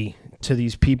reality to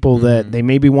these people that they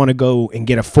maybe want to go and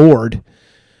get a Ford."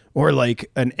 Or like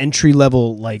an entry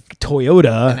level like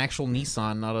Toyota, An actual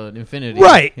Nissan, not an Infiniti.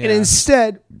 right? Yeah. And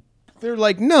instead, they're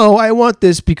like, "No, I want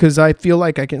this because I feel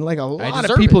like I can." Like a lot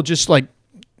of people, just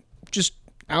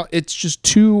out. It's just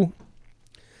too.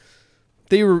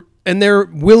 They're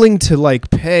willing to like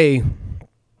pay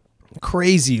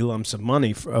crazy lumps of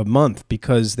money for a month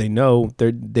because they know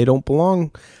they don't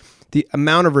belong. The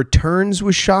amount of returns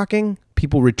was shocking.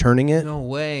 People returning it. No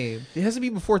way. It has to be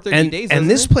before 30 days. And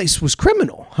this place was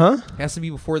criminal, huh? It has to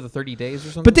be before the 30 days or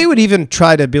something. But they would even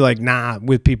try to be like, nah,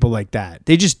 with people like that.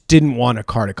 They just didn't want a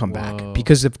car to come back.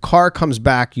 Because if car comes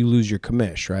back, you lose your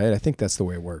commish, right? I think that's the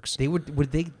way it works. They would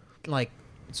they like,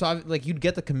 so like you'd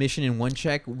get the commission in one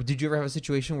check. Did you ever have a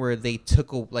situation where they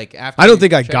took after? I don't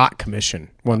think I got commission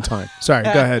one time. Sorry,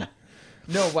 go ahead.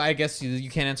 No, well, I guess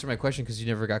you can't answer my question because you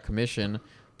never got commission.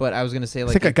 But I was gonna say,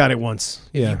 like, I think I got it once.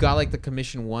 If Yeah. you got like the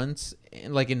commission once,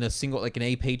 like in a single, like an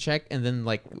A paycheck, and then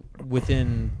like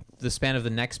within the span of the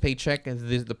next paycheck,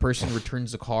 the person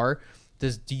returns the car.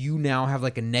 Do you now have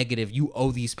like a negative? You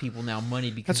owe these people now money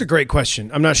because That's a great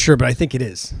question. I'm not sure, but I think it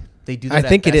is. They do that. I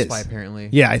think at it Best is. Buy, apparently.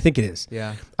 Yeah, I think it is.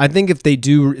 Yeah. I think if they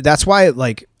do, that's why.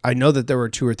 Like, I know that there were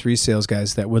 2 or 3 sales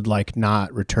guys that would like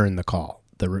not return the call.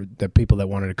 The people that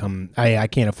wanted to come, I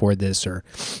can't afford this, or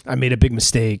I made a big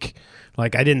mistake.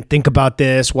 Like, I didn't think about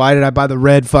this. Why did I buy the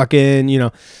red fucking,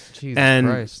 Jesus and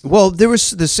Christ. well, there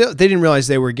was the sale. They didn't realize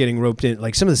they were getting roped in.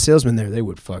 Like some of the salesmen there, they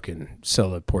would fucking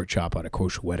sell a pork chop at a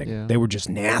kosher wedding. Yeah. They were just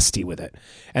nasty with it,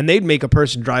 and they'd make a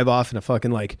person drive off in a fucking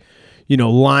like,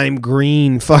 lime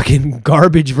green fucking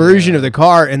garbage version of the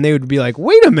car, and they would be like,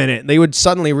 "Wait a minute!" They would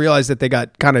suddenly realize that they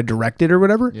got kind of directed or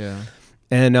whatever. Yeah.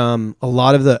 And a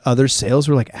lot of the other sales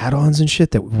were like add-ons and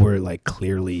shit that were like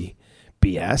clearly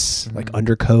BS, like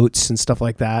undercoats and stuff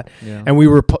like that. Yeah. And we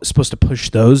were supposed to push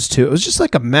those too. It was just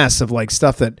like a mess of like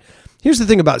stuff that. Here's the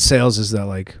thing about sales is that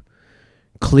like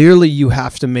clearly you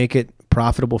have to make it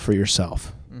profitable for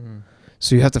yourself.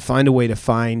 So you have to find a way to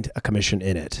find a commission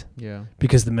in it. Yeah.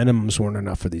 Because the minimums weren't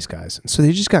enough for these guys. And so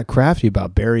they just got crafty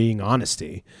about burying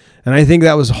honesty. And I think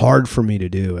that was hard for me to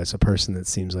do as a person that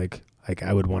seems like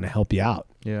I would want to help you out.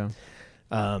 Yeah.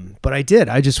 But I did.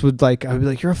 I just would I would be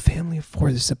like, you're a family of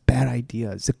 4. This is a bad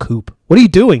idea. It's a coupe. What are you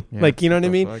doing? Yeah, Like, you know what I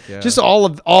mean? fuck, yeah. Just all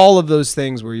of those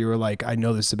things where you were like, I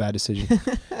know this is a bad decision.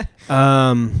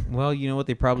 Well, you know what?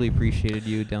 They probably appreciated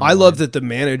you down I the love line. that the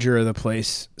manager of the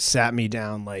place sat me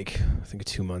down like, I think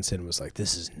 2 months in and was like,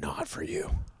 this is not for you.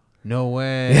 No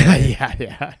way.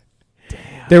 Yeah.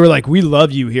 They were like, we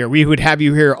love you here. We would have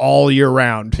you here all year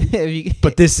round.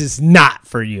 But this is not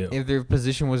for you. If their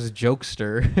position was a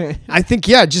jokester. I think,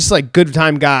 just like good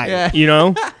time guy,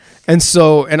 Yeah.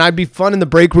 And I'd be fun in the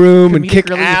break room and Comedic kick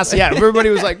relief. ass. Yeah, everybody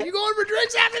was like, you going for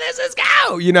drinks after this? Let's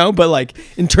go. But like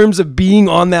in terms of being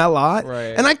on that lot,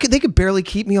 Right. and they could barely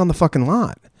keep me on the fucking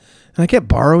lot. And I kept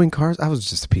borrowing cars. I was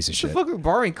just a piece of The shit. fuck are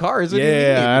borrowing cars? What do you mean?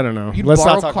 Yeah, I don't know. You'd Let's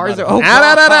borrow not talk cars. about it.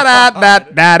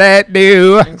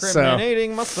 it. So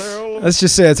Incriminating myself. let's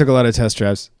just say I took a lot of test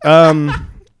drives.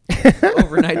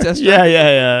 Overnight test.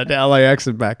 Yeah. The LAX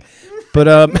and back. But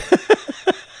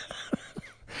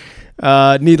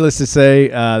needless to say,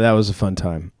 that was a fun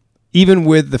time. Even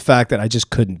with the fact that I just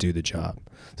couldn't do the job.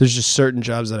 There's just certain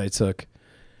jobs that I took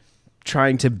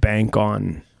trying to bank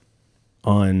on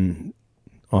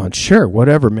sure,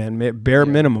 whatever, man. Bare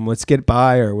minimum. Let's get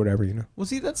by or whatever, Well,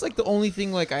 see, that's like the only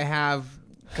thing like I have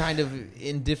kind of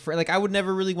indifferent. Like I would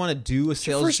never really want to do a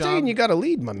sales First day job. and you got a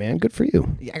lead, my man. Good for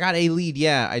you. I got a lead.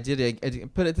 Yeah, I did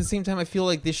it. But at the same time, I feel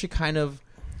like this should kind of,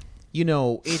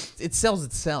 it sells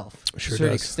itself Sure to a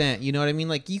certain does. extent. You know what I mean?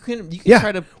 Like you can Yeah.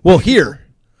 try to. Well, here,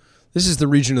 This is the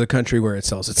region of the country where it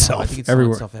sells itself. I think it's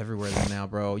everywhere. selling itself everywhere now,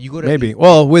 bro. You go to Maybe.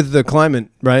 Well, with the climate,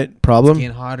 right? Problem. It's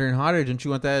getting hotter and hotter. Don't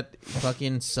you want that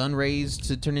fucking sun rays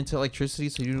to turn into electricity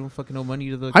so you don't fucking owe money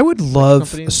to the? I would love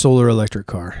company? a solar electric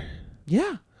car.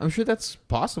 Yeah, I'm sure that's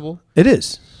possible. It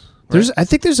is. Right. I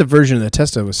think there's a version of the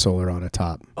Tesla with solar on the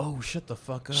top. Oh, shut the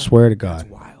fuck up! Swear to God. That's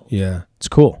wild. Yeah, it's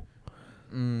cool.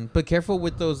 But careful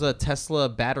with those Tesla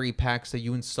battery packs that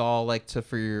you install, like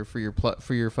for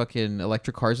your fucking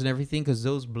electric cars and everything, because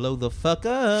those blow the fuck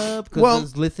up.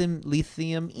 Because there's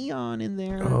lithium ion in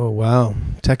there. Oh wow,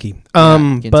 techie.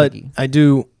 But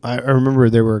techie. I remember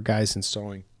there were guys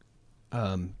installing,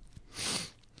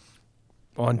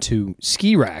 onto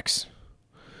ski racks,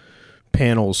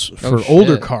 panels for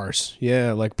older cars.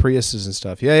 Yeah, like Priuses and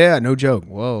stuff. Yeah, no joke.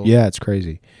 Whoa. Yeah, it's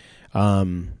crazy.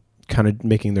 Kind of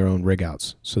making their own rig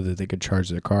outs so that they could charge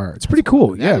their car. It's pretty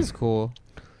cool. That is cool.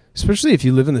 Especially if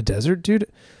you live in the desert,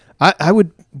 dude. I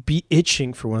would be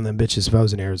itching for one of them bitches if I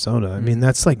was in Arizona. I mean,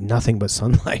 that's like nothing but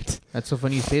sunlight. That's so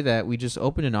funny you say that. We just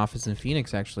opened an office in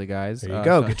Phoenix, actually, guys. There you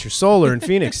go. Get your solar in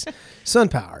Phoenix.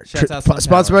 SunPower. Shouts out SunPower.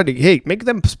 Sponsored by, hey, make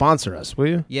them sponsor us, will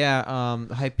you? Yeah.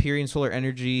 Hyperion Solar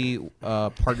Energy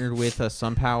partnered with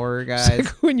SunPower, guys. It's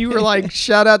like when you were like,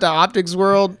 shout out to Optics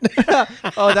World.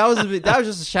 Oh, that was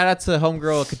just a shout out to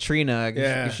homegirl Katrina.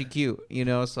 Yeah. She cute,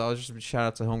 so I was just a shout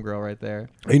out to homegirl right there.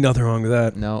 Ain't nothing wrong with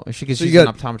that. No, she's an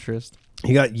optometrist.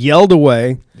 He got yelled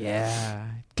away. Yeah.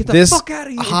 Get the fuck out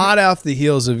of here. Hot off the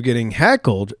heels of getting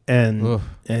heckled and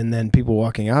then people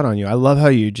walking out on you. I love how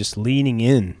you're just leaning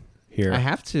in here. I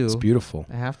have to. It's beautiful.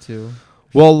 I have to.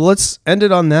 Well, let's end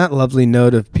it on that lovely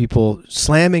note of people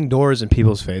slamming doors in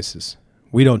people's faces.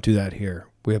 We don't do that here.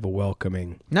 We have a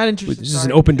welcoming. Not interested. This is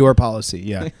an open door policy.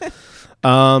 Yeah.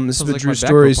 This is the Drew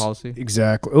Stories. Policy.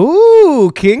 Exactly.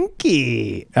 Ooh,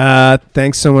 kinky.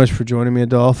 Thanks so much for joining me,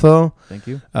 Adolfo. Thank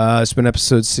you. It's been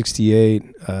episode 68.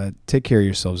 Take care of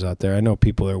yourselves out there. I know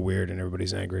people are weird and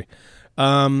everybody's angry.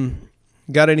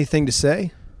 Got anything to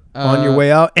say on your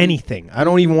way out? Anything. I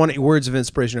don't even want words of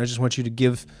inspiration. I just want you to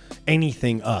give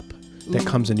anything up that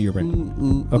comes into your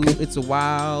brain. Okay. It's a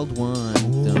wild one.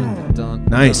 Dun, dun,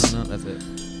 nice. Dun, that's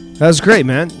it. That was great,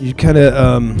 man. You kind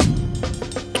of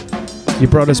you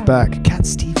brought us back. Cat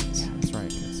Stevens. Yeah, that's right.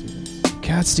 Cat Stevens.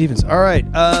 Cat Stevens. All right,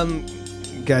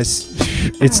 guys,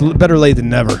 it's better late than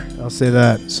never. I'll say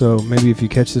that. So maybe if you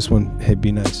catch this one, hey,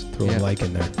 be nice. Throw a like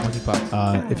in there. Monkey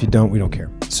pox. If you don't, we don't care.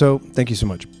 So thank you so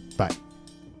much. Bye.